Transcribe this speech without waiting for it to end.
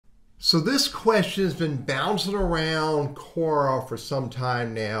So this question has been bouncing around Quora for some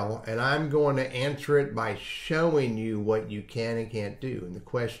time now, and I'm going to answer it by showing you what you can and can't do. And the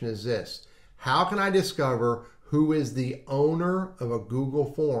question is this: how can I discover who is the owner of a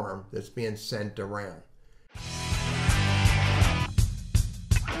Google form that's being sent around?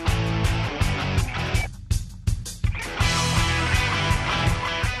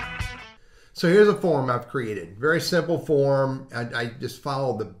 So here's a form I've created. Very simple form. I just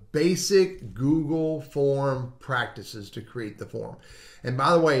follow the basic Google form practices to create the form. And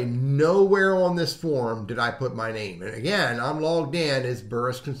by the way, nowhere on this form did I put my name. And again, I'm logged in as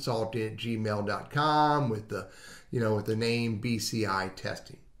burrisconsulting@gmail.com with the, with the name BCI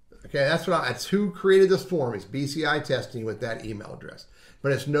Testing. Okay, that's who created this form, is BCI Testing with that email address.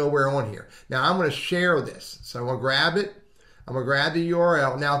 But it's nowhere on here. Now I'm going to share this. So I'm going to grab it. I'm going to grab the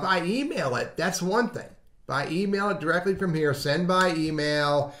URL. Now, if I email it, that's one thing. If I email it directly from here, send by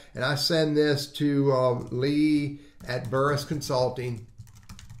email, and I send this to Lee at Burris Consulting,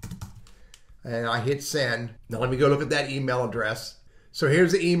 and I hit send. Now, let me go look at that email address. So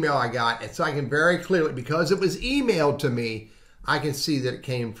here's the email I got, and so I can very clearly, because it was emailed to me, I can see that it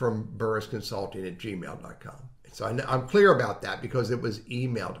came from burrisconsulting@gmail.com. So I'm clear about that because it was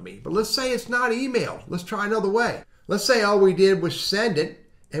emailed to me. But let's say it's not emailed. Let's try another way. Let's say all we did was send it,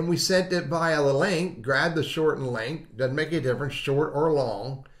 and we sent it via the link. Grab the shortened link. Doesn't make a difference, short or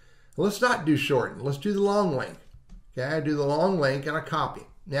long. Let's not do shortened. Let's do the long link. Okay, I do the long link and I copy it.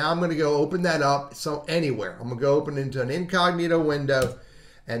 Now I'm going to go open that up. So anywhere, I'm going to go open into an incognito window,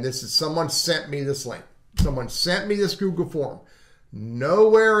 and this is someone sent me this link. Someone sent me this Google form.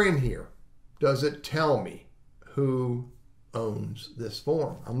 Nowhere in here does it tell me who owns this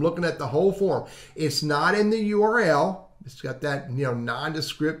form. I'm looking at the whole form. It's not in the URL. It's got that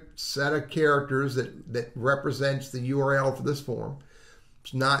nondescript set of characters that represents the URL for this form.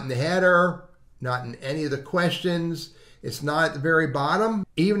 It's not in the header, not in any of the questions. It's not at the very bottom.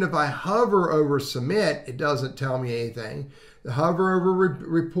 Even if I hover over submit, it doesn't tell me anything. The hover over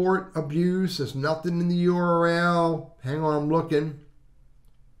report abuse, there's nothing in the URL. Hang on, I'm looking.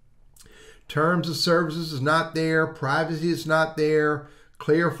 Terms of services is not there. Privacy is not there.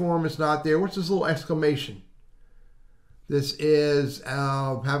 Clear form is not there. What's this little exclamation? This is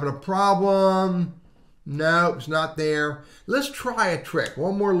having a problem. No, it's not there. Let's try a trick.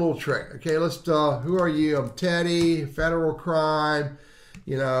 One more little trick. Okay, let's, who are you? I'm Teddy, federal crime.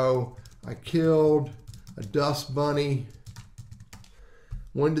 I killed a dust bunny.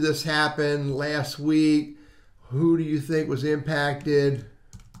 When did this happen? Last week. Who do you think was impacted?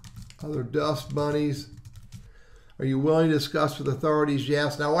 Other dust bunnies. Are you willing to discuss with authorities?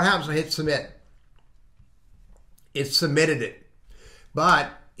 Yes. Now what happens when I hit submit? It submitted it. But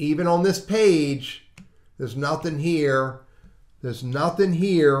even on this page, there's nothing here. There's nothing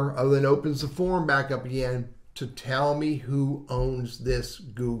here other than opens the form back up again to tell me who owns this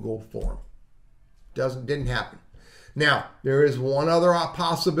Google form. Didn't happen. Now, there is one other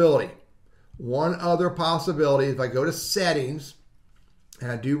possibility. One other possibility, if I go to settings,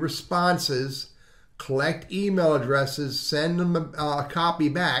 and I do responses, collect email addresses, send them a copy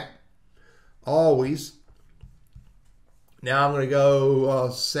back, always. Now I'm going to go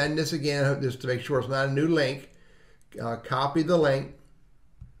send this again, just to make sure it's not a new link. Copy the link.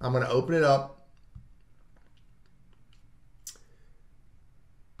 I'm going to open it up.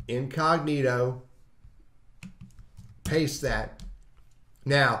 Incognito. Paste that.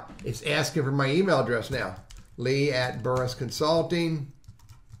 Now, it's asking for my email address now. Lee at burrisconsulting.com.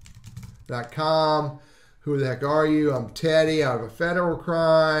 Who the heck are you? I'm Teddy. I have a federal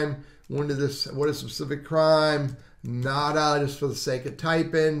crime. What is a specific crime? Nada, just for the sake of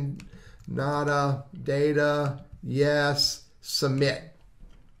typing. Nada, data, yes, submit.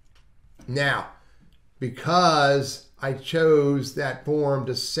 Now, because I chose that form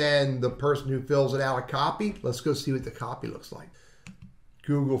to send the person who fills it out a copy, let's go see what the copy looks like.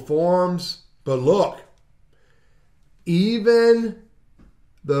 Google Forms, but look, even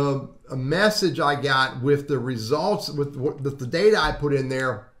a message I got with the results, with the data I put in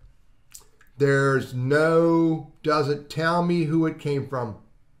there, doesn't tell me who it came from.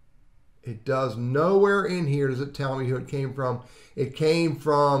 It does nowhere in here does it tell me who it came from. It came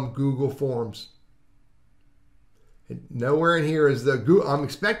from Google Forms. Nowhere in here is the Google. I'm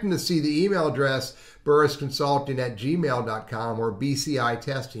expecting to see the email address burrisconsulting@gmail.com or BCI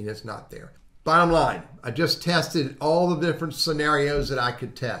testing. It's not there. Bottom line, I just tested all the different scenarios that I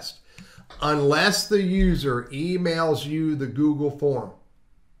could test. Unless the user emails you the Google form,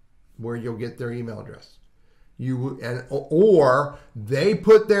 where you'll get their email address, or they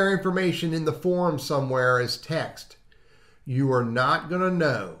put their information in the form somewhere as text, you are not going to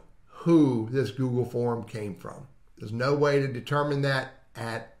know who this Google form came from. There's no way to determine that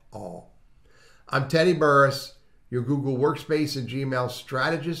at all. I'm Teddy Burris, your Google Workspace and Gmail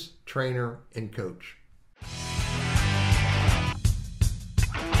strategist, trainer, and coach.